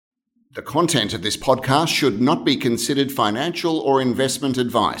The content of this podcast should not be considered financial or investment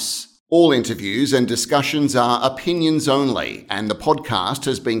advice. All interviews and discussions are opinions only, and the podcast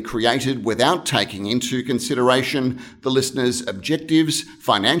has been created without taking into consideration the listener's objectives,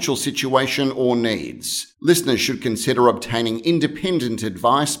 financial situation, or needs. Listeners should consider obtaining independent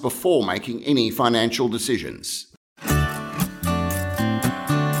advice before making any financial decisions.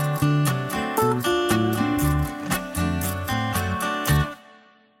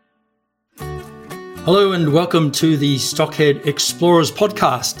 Hello and welcome to the Stockhead Explorers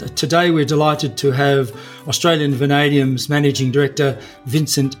podcast. Today we're delighted to have Australian Vanadium's Managing Director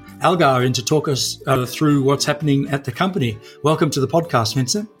Vincent Algar in to talk us through what's happening at the company. Welcome to the podcast,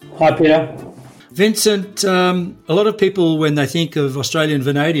 Vincent. Hi, Peter. Vincent, a lot of people when they think of Australian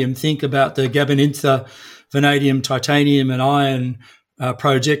Vanadium think about the Gabanintha vanadium, titanium and iron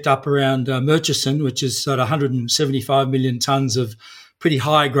project up around Murchison, which is sort of 175 million tonnes of pretty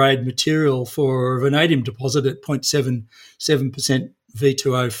high-grade material for a vanadium deposit at 0.77%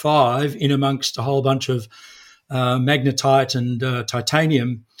 V2O5 in amongst a whole bunch of magnetite and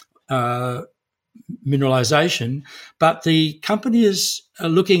titanium mineralisation. But the company is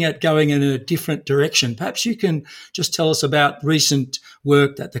looking at going in a different direction. Perhaps you can just tell us about recent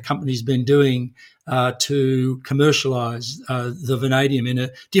work that the company's been doing to commercialise the vanadium in a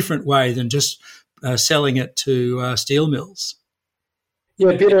different way than just selling it to steel mills.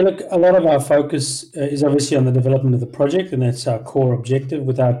 Yeah, Peter, look, a lot of our focus is obviously on the development of the project, and that's our core objective.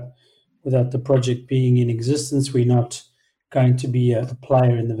 Without the project being in existence, we're not going to be a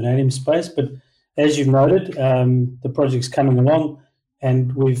player in the vanadium space. But as you've noted, the project's coming along,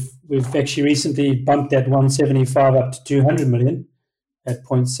 and we've actually recently bumped that 175 up to 200 million at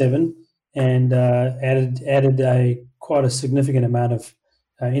 0.7 and added quite a significant amount of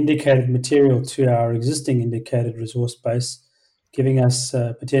indicated material to our existing indicated resource base, giving us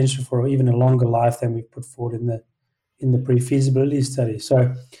potential for even a longer life than we've put forward in the pre-feasibility study.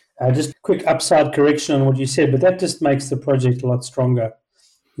 So just a quick upside correction on what you said, but that just makes the project a lot stronger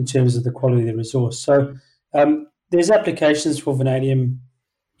in terms of the quality of the resource. So there's applications for vanadium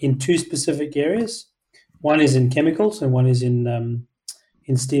in two specific areas. One is in chemicals and one is in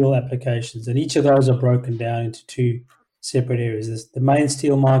steel applications. And each of those are broken down into two separate areas. The main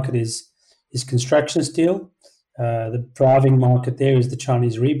steel market is construction steel. The driving market there is the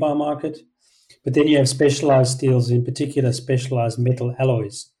Chinese rebar market. But then you have specialized steels, in particular specialized metal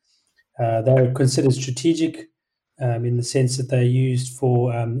alloys. They're considered strategic in the sense that they're used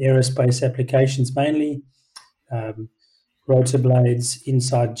for aerospace applications mainly, rotor blades,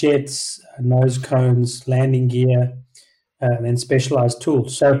 inside jets, nose cones, landing gear, and then specialized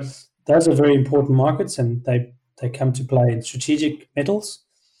tools. So those are very important markets, and they come to play in strategic metals,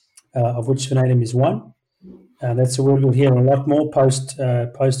 of which vanadium is one. That's a word we'll hear a lot more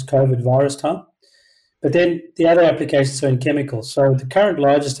post-COVID virus time. But then the other applications are in chemicals. So the current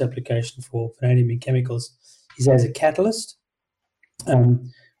largest application for vanadium in chemicals is as a catalyst,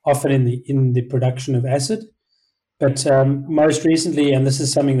 often in the production of acid. But most recently, and this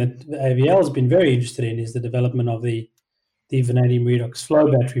is something that AVL has been very interested in, is the development of the vanadium redox flow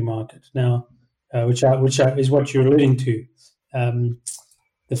battery market. Now, which is what you're alluding to.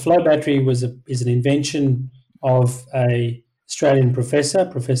 The flow battery is an invention of a Australian professor,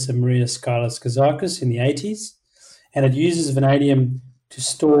 Professor Maria Skarlas-Kazakis, in the 80s, and it uses vanadium to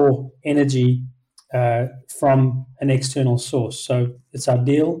store energy from an external source. So it's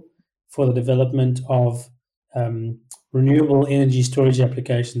ideal for the development of renewable energy storage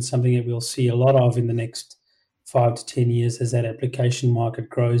applications, something that we'll see a lot of in the next 5 to 10 years as that application market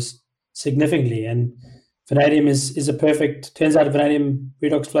grows significantly. And vanadium turns out vanadium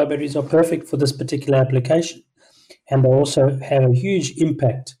redox flow batteries are perfect for this particular application. And they also have a huge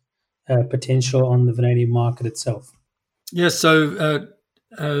impact potential on the vanadium market itself. Yes, so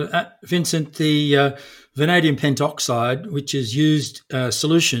Vincent, the vanadium pentoxide, which is used,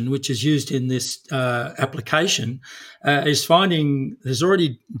 solution, which is used in this application, is finding there's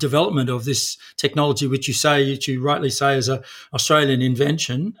already development of this technology, which you rightly say is a Australian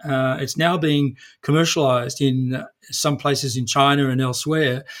invention. It's now being commercialised in some places in China and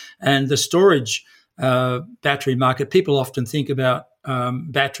elsewhere, and the storage battery market. People often think about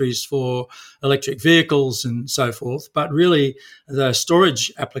batteries for electric vehicles and so forth, but really the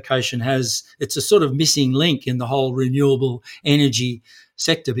storage application it's a sort of missing link in the whole renewable energy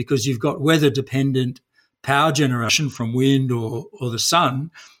sector, because you've got weather-dependent power generation from wind or the sun,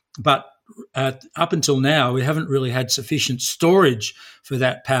 but up until now, we haven't really had sufficient storage for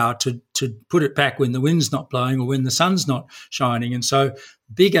that power to put it back when the wind's not blowing or when the sun's not shining. And so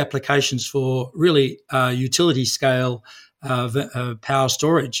big applications for really utility scale power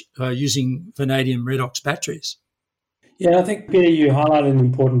storage using vanadium redox batteries. Yeah, I think, Peter, you highlighted an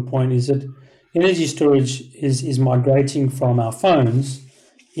important point, is that energy storage is migrating from our phones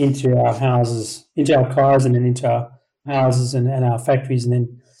into our houses, into our cars, and then into our houses and our factories, and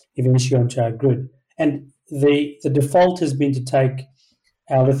then eventually onto our grid. And the default has been to take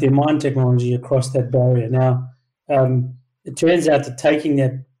our lithium-ion technology across that barrier. Now, it turns out that taking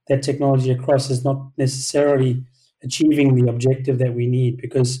that technology across is not necessarily achieving the objective that we need,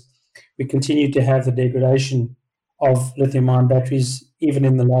 because we continue to have the degradation of lithium-ion batteries even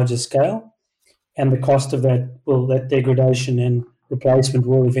in the larger scale, and the cost of that degradation and replacement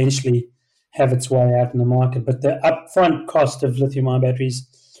will eventually have its way out in the market. But the upfront cost of lithium-ion batteries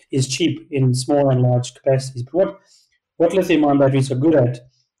is cheap in small and large capacities. But what lithium-ion batteries are good at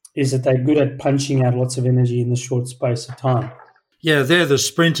is that they're good at punching out lots of energy in the short space of time. Yeah, they're the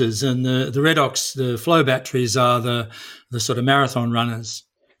sprinters, and the redox, the flow batteries, are the sort of marathon runners.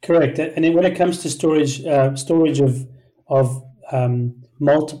 Correct. And then when it comes to storage of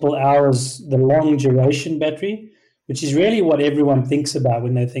multiple hours, the long duration battery, which is really what everyone thinks about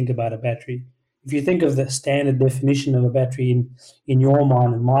when they think about a battery. If you think of the standard definition of a battery in your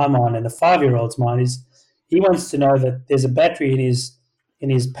mind and my mind and a 5-year-old's mind, is he wants to know that there's a battery in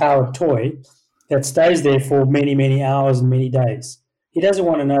his powered toy that stays there for many, many hours and many days. He doesn't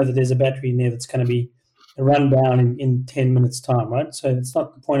want to know that there's a battery in there that's going to be run down in 10 minutes' time, right? So it's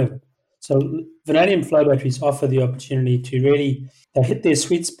not the point of it. So vanadium flow batteries offer the opportunity to really hit their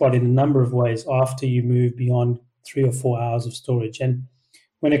sweet spot in a number of ways after you move beyond 3 or 4 hours of storage. And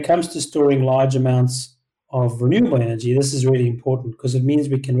when it comes to storing large amounts of renewable energy, this is really important, because it means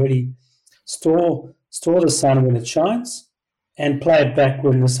we can really store the sun when it shines and play it back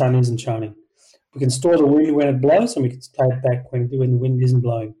when the sun isn't shining. We can store the wind when it blows, and we can play it back when the wind isn't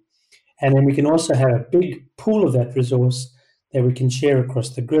blowing. And then we can also have a big pool of that resource that we can share across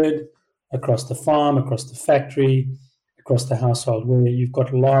the grid, across the farm, across the factory, across the household, where you've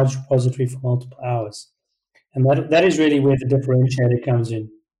got a large repository for multiple hours. And that is really where the differentiator comes in.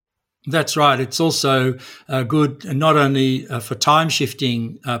 That's right. It's also good not only for time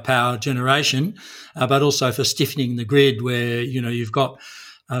shifting power generation, but also for stiffening the grid, where you've got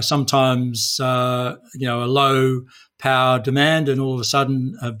sometimes a low power demand and all of a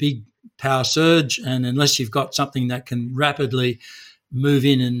sudden a big power surge, and unless you've got something that can rapidly move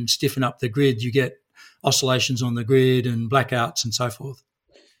in and stiffen up the grid, you get oscillations on the grid and blackouts and so forth.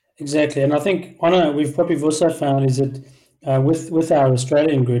 Exactly, and I think what we've also found is that with our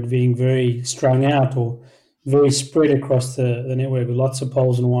Australian grid being very strung out or very spread across the network with lots of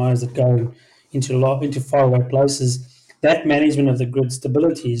poles and wires that go into faraway places, that management of the grid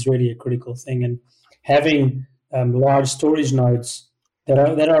stability is really a critical thing. And having large storage nodes that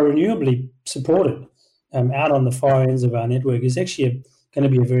are renewably supported out on the far ends of our network is actually going to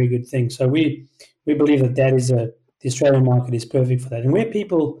be a very good thing. So we believe that is the Australian market is perfect for that. And where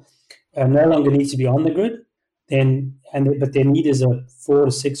people no longer need to be on the grid, but their need is a 4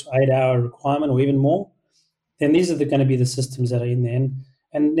 to 6 or 8 hour requirement or even more, then these are going to be the systems that are in there.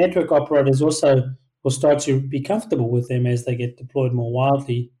 And network operators also will start to be comfortable with them as they get deployed more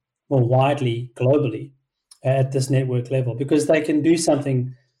widely globally at this network level, because they can do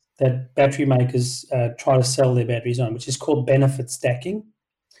something that battery makers try to sell their batteries on, which is called benefit stacking.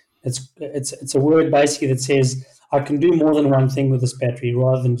 It's a word basically that says I can do more than one thing with this battery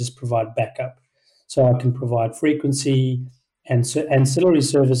rather than just provide backup. So I can provide frequency and ancillary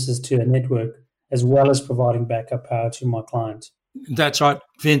services to a network, as well as providing backup power to my client. That's right,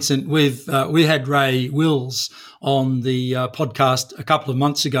 Vincent. We had Ray Wills on the podcast a couple of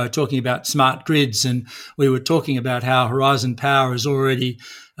months ago talking about smart grids, and we were talking about how Horizon Power is already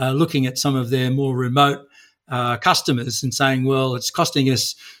looking at some of their more remote customers and saying, well, it's costing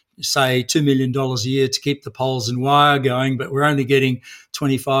us, say, $2 million a year to keep the poles and wire going, but we're only getting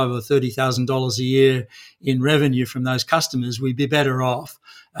 $25,000 or $30,000 a year in revenue from those customers. We'd be better off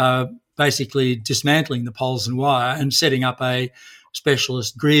basically dismantling the poles and wire and setting up a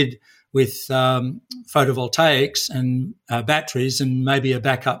specialist grid with photovoltaics and batteries and maybe a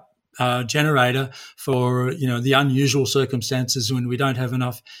backup generator for the unusual circumstances when we don't have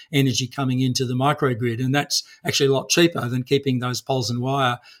enough energy coming into the microgrid, and that's actually a lot cheaper than keeping those poles and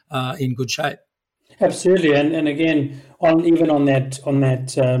wire in good shape. Absolutely, and again, on that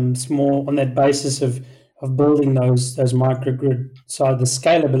basis of building those microgrid side, the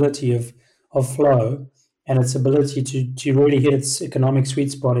scalability of flow and its ability to really hit its economic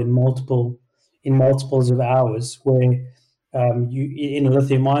sweet spot in multiples of hours, where in a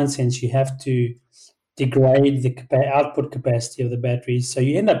lithium-ion sense, you have to degrade the output capacity of the batteries. So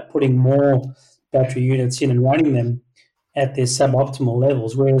you end up putting more battery units in and running them at their suboptimal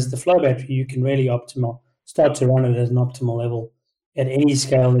levels, whereas the flow battery, you can really start to run it at an optimal level at any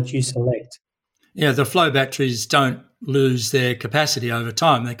scale that you select. Yeah, the flow batteries don't lose their capacity over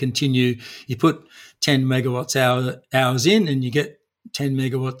time. They continue. You put 10 megawatts hours in and you get 10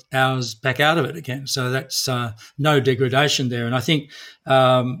 megawatt hours back out of it again. So that's no degradation there. And I think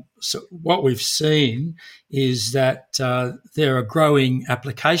so what we've seen is that there are growing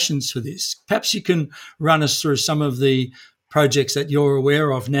applications for this. Perhaps you can run us through some of the projects that you're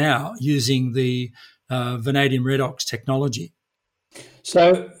aware of now using the vanadium redox technology.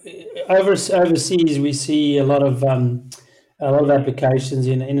 So overseas, we see a lot of applications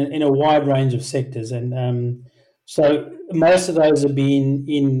in a wide range of sectors, and so most of those have been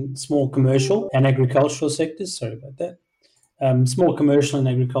in small commercial and agricultural sectors. Sorry about that. Small commercial and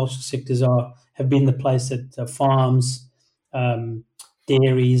agricultural sectors have been the place that farms,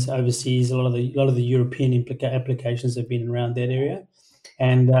 dairies overseas. A lot of the European applications have been around that area,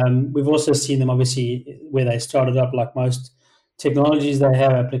 and we've also seen them obviously where they started up. Like most technologies, they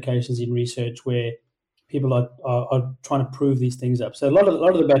have applications in research where people are trying to prove these things up. So a lot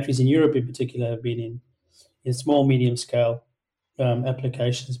of the batteries in Europe in particular have been in small, medium scale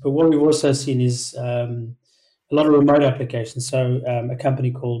applications. But what we've also seen is a lot of remote applications. So a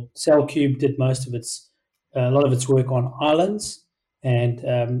company called CellCube did a lot of its work on islands, and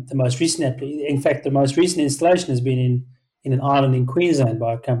the most recent installation has been in an island in Queensland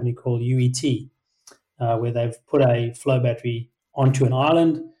by a company called UET, where they've put a flow battery onto an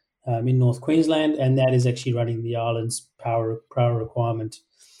island in North Queensland, and that is actually running the island's power requirement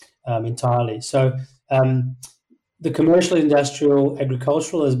entirely. So the commercial, industrial,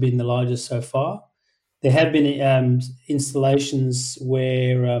 agricultural has been the largest so far. There have been installations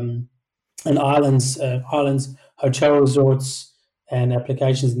where islands, hotel resorts, and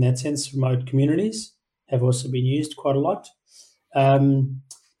applications in that sense, remote communities have also been used quite a lot.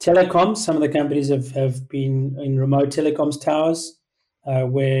 Telecoms, some of the companies have been in remote telecoms towers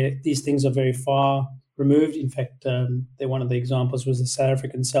where these things are very far removed. In fact, one of the examples was the South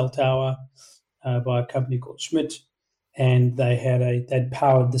African cell tower by a company called Schmidt, and they'd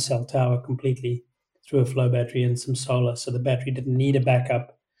powered the cell tower completely through a flow battery and some solar, so the battery didn't need a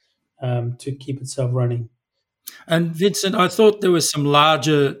backup to keep itself running. And Vincent, I thought there was some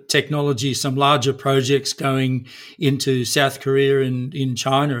larger technology, some larger projects going into South Korea and in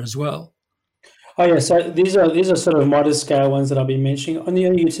China as well. Oh yeah, so these are sort of modest scale ones that I've been mentioning. On the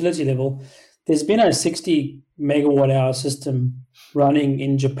utility level, there's been a 60 megawatt hour system running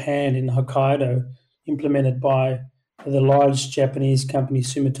in Japan, in Hokkaido, implemented by the large Japanese company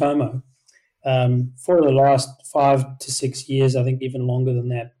Sumitomo for the last 5 to 6 years, I think even longer than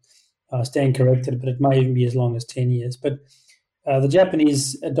that. Stand corrected, but it may even be as long as 10 years. But the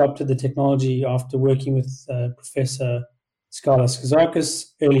Japanese adopted the technology after working with Professor Skylar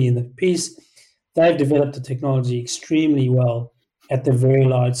Skazakis early in the piece. They've developed the technology extremely well at the very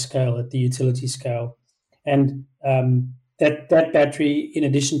large scale, at the utility scale. And that battery, in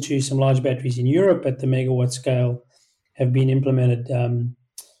addition to some large batteries in Europe at the megawatt scale, have been implemented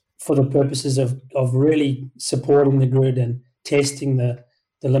for the purposes of really supporting the grid and testing the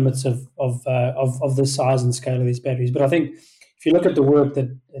limits of the size and scale of these batteries. But I think if you look at the work that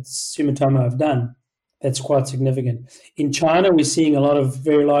Sumitomo have done, that's quite significant. In China, we're seeing a lot of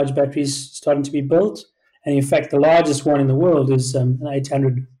very large batteries starting to be built. And in fact, the largest one in the world is an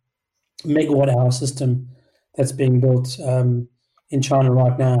 800 megawatt hour system that's being built in China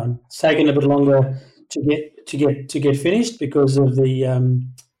right now. And it's taken a bit longer to get finished because of the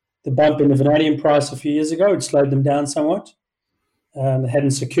bump in the vanadium price a few years ago. It slowed them down somewhat. They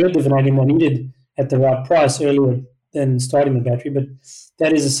hadn't secured the vanadium they needed at the right price earlier than starting the battery, but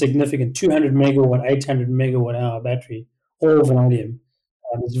that is a significant 200 megawatt, 800 megawatt hour battery, all vanadium.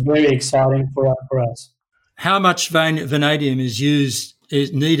 It's very exciting for us. How much vanadium is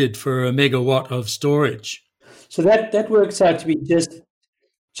needed for a megawatt of storage? So that works out to be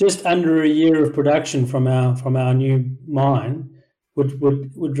just under a year of production from our new mine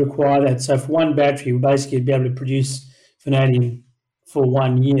would require that. So for one battery, we basically be able to produce vanadium for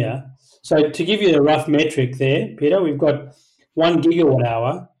 1 year. So to give you a rough metric there, Peter, we've got 1 gigawatt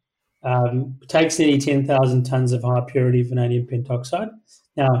hour takes nearly 10,000 tons of high purity vanadium pentoxide.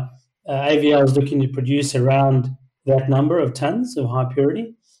 Now, AVL is looking to produce around that number of tons of high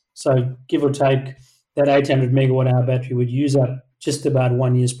purity. So give or take, that 800 megawatt hour battery would use up just about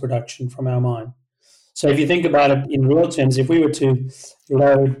 1 year's production from our mine. So if you think about it in real terms, if we were to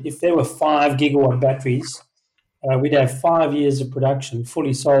load, if there were 5 gigawatt batteries, we'd have 5 years of production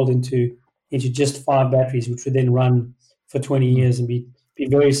fully sold into just 5 batteries, which would then run for 20 years and be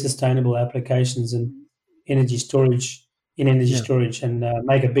very sustainable applications and energy storage in energy storage and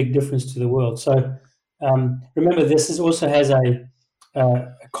make a big difference to the world. So remember, this also has a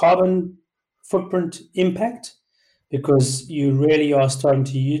carbon footprint impact, because you really are starting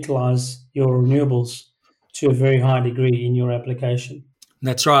to utilize your renewables to a very high degree in your application.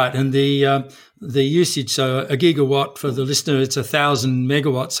 That's right. And the usage, so a gigawatt for the listener, it's 1,000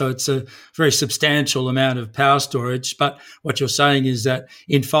 megawatts. So it's a very substantial amount of power storage. But what you're saying is that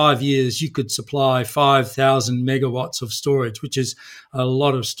in 5 years, you could supply 5,000 megawatts of storage, which is a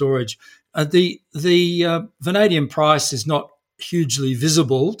lot of storage. The vanadium price is not hugely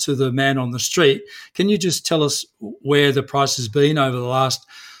visible to the man on the street. Can you just tell us where the price has been over the last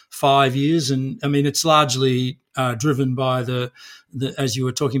 5 years? And I mean, it's largely driven by the, as you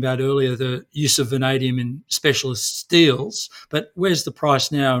were talking about earlier, the use of vanadium in specialist steels. But where's the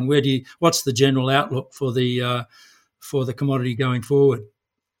price now, and what's the general outlook for the commodity going forward?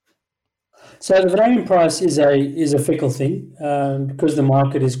 So the vanadium price is a fickle thing because the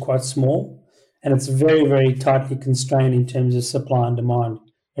market is quite small, and it's very, very tightly constrained in terms of supply and demand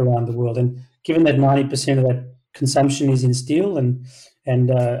around the world. And given that 90% of that consumption is in steel, and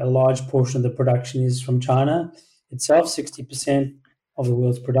a large portion of the production is from China itself, 60% of the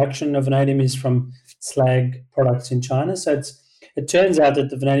world's production of vanadium is from slag products in China. So it turns out that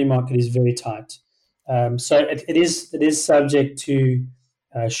the vanadium market is very tight. So it is subject to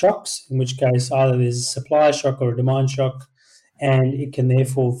shocks, in which case either there's a supply shock or a demand shock, and it can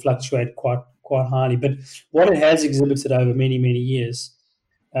therefore fluctuate quite highly. But what it has exhibited over many, many years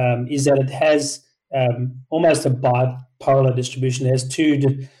is that it has almost a bipolar distribution.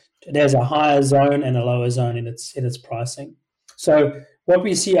 It has a higher zone and a lower zone in its pricing. So what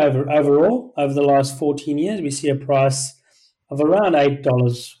we see overall over the last 14 years, we see a price of around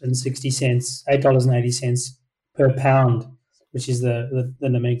 $8.60, $8.80 per pound, which is the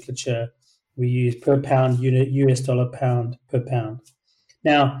nomenclature we use, per pound unit, US dollar pound per pound.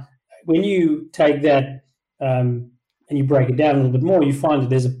 Now, when you take that and you break it down a little bit more, you find that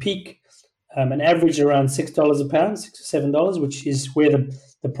there's a peak, an average around $6 a pound, $6 or $7, which is where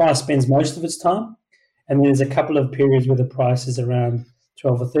the price spends most of its time. And then there's a couple of periods where the price is around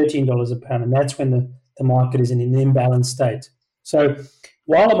 $12 or $13 a pound, and that's when the market is in an imbalanced state. So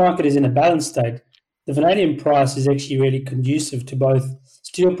while the market is in a balanced state, the vanadium price is actually really conducive to both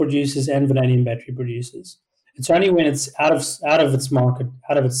steel producers and vanadium battery producers. It's only when it's out of its market,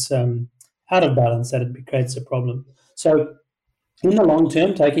 out of balance, that it creates a problem. So in the long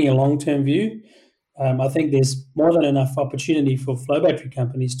term, taking a long-term view, I think there's more than enough opportunity for flow battery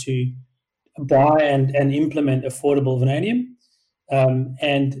companies to buy and implement affordable vanadium,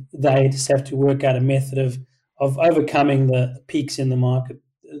 and they just have to work out a method of overcoming the peaks in the market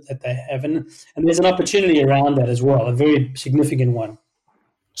that they have. And there's an opportunity around that as well, a very significant one.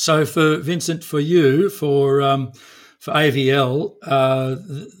 So for Vincent, for you, for AVL,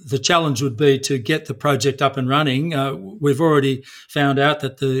 the challenge would be to get the project up and running. We've already found out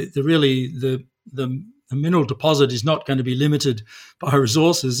that the mineral deposit is not going to be limited by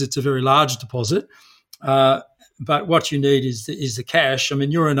resources. It's a very large deposit. But what you need is the cash. I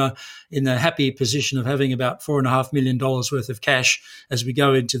mean, you're in a happy position of having about $4.5 million worth of cash as we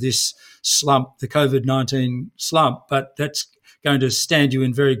go into this slump, the COVID-19 slump. But that's going to stand you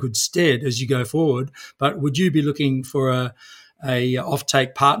in very good stead as you go forward. But would you be looking for a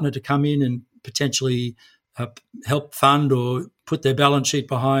offtake partner to come in and potentially help fund or put their balance sheet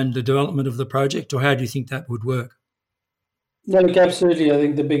behind the development of the project, or how do you think that would work? No, look, absolutely. I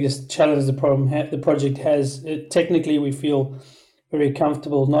think the biggest challenge the project has, technically we feel very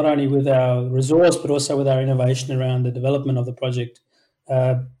comfortable not only with our resource but also with our innovation around the development of the project.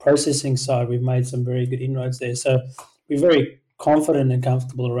 Processing side, we've made some very good inroads there. So we're very confident and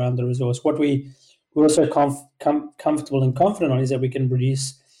comfortable around the resource. What we're also comfortable and confident on is that we can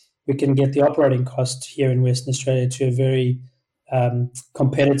get the operating cost here in Western Australia to a very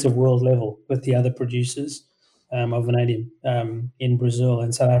competitive world level with the other producers of vanadium in Brazil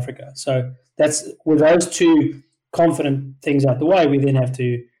and South Africa. So that's, with those two confident things out the way, we then have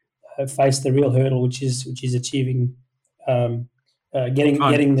to face the real hurdle, which is achieving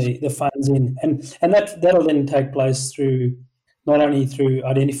getting the funds in, and that'll then take place through not only through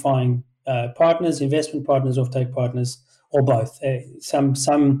identifying partners, investment partners, offtake partners, or both.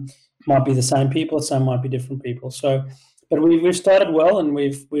 Some might be the same people, some might be different people. So, but we've started well, and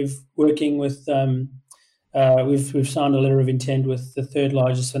we've working with. We've signed a letter of intent with the third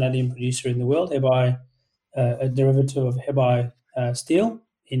largest vanadium producer in the world, Hebei, a derivative of Hebei Steel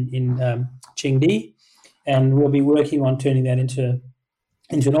in Chengdi, and we'll be working on turning that into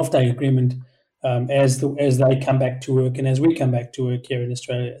an offtake agreement as they come back to work and as we come back to work here in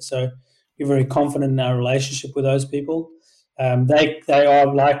Australia. So we're very confident in our relationship with those people. They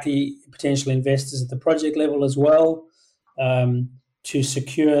are likely potential investors at the project level as well, to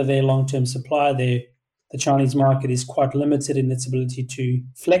secure their long-term supply. The Chinese market is quite limited in its ability to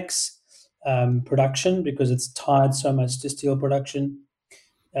flex production because it's tied so much to steel production.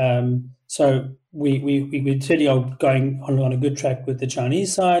 So we certainly are going on a good track with the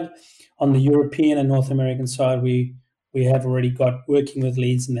Chinese side. On the European and North American side, we have already got working with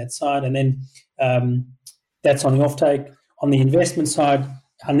leads in that side, and then that's on the offtake. On the investment side,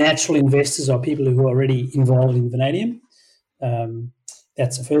 our natural investors are people who are already involved in vanadium.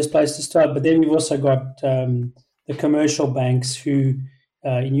 That's the first place to start. But then we've also got the commercial banks who,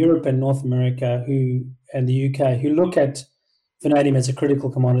 in Europe and North America, and the UK, who look at vanadium as a critical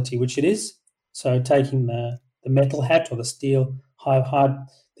commodity, which it is. So taking the metal hat or the steel,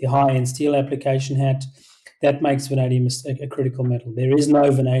 the high-end steel application hat, that makes vanadium a critical metal. There is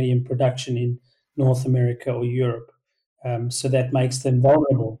no vanadium production in North America or Europe, so that makes them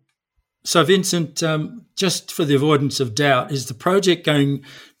vulnerable. So, Vincent, just for the avoidance of doubt, is the project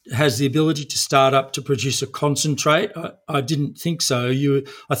has the ability to start up to produce a concentrate? I didn't think so.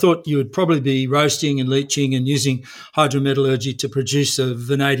 I thought you would probably be roasting and leaching and using hydrometallurgy to produce a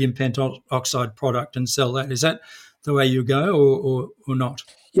vanadium pentoxide product and sell that. Is that the way you go, or not?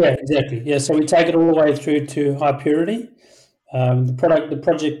 Yeah, exactly. Yeah, so we take it all the way through to high purity. The project will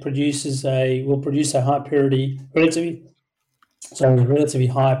produce a high purity, relatively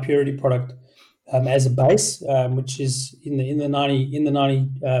high purity product as a base, which is in the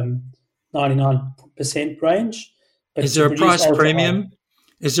 99% range. But is there a price premium?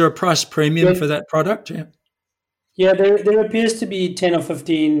 Is there a price premium for that product? Yeah. Yeah, there appears to be 10 or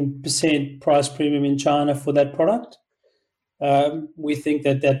 15% price premium in China for that product. We think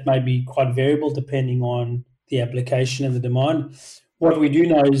that may be quite variable depending on the application and the demand. What we do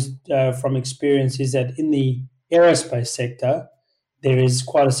know is from experience is that in the aerospace sector, there is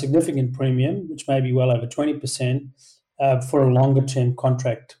quite a significant premium, which may be well over 20%, for a longer term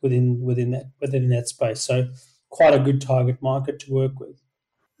contract within that space. So quite a good target market to work with.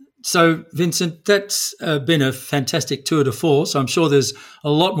 So, Vincent, that's been a fantastic tour de force. I'm sure there's a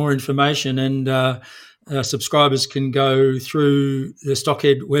lot more information, and subscribers can go through the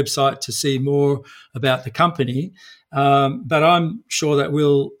Stockhead website to see more about the company. But I'm sure that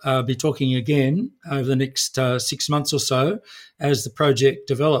we'll be talking again over the next 6 months or so as the project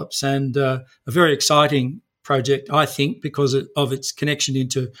develops, and a very exciting project, I think, because of its connection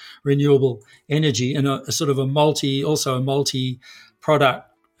into renewable energy and a sort of a multi-product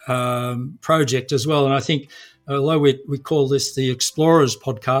project as well. And I think, although we call this the Explorers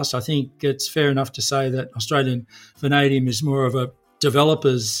podcast, I think it's fair enough to say that Australian Vanadium is more of a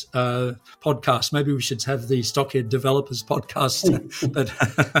developers podcast. Maybe we should have the Stockhead Developers podcast. But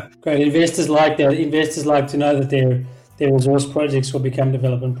great. Investors like that. Investors like to know that their resource projects will become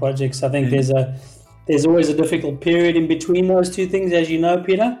development projects. I think there's always a difficult period in between those two things, as you know,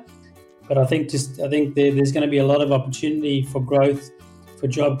 Peter. But I think there's going to be a lot of opportunity for growth, for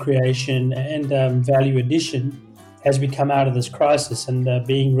job creation, and value addition as we come out of this crisis. And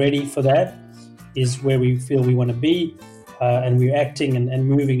being ready for that is where we feel we want to be, and we're acting and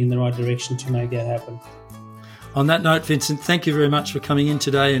moving in the right direction to make that happen. On that note, Vincent, thank you very much for coming in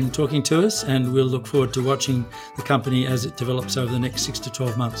today and talking to us, and we'll look forward to watching the company as it develops over the next 6 to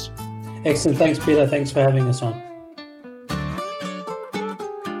 12 months. Excellent. Thanks, Peter. Thanks for having us on.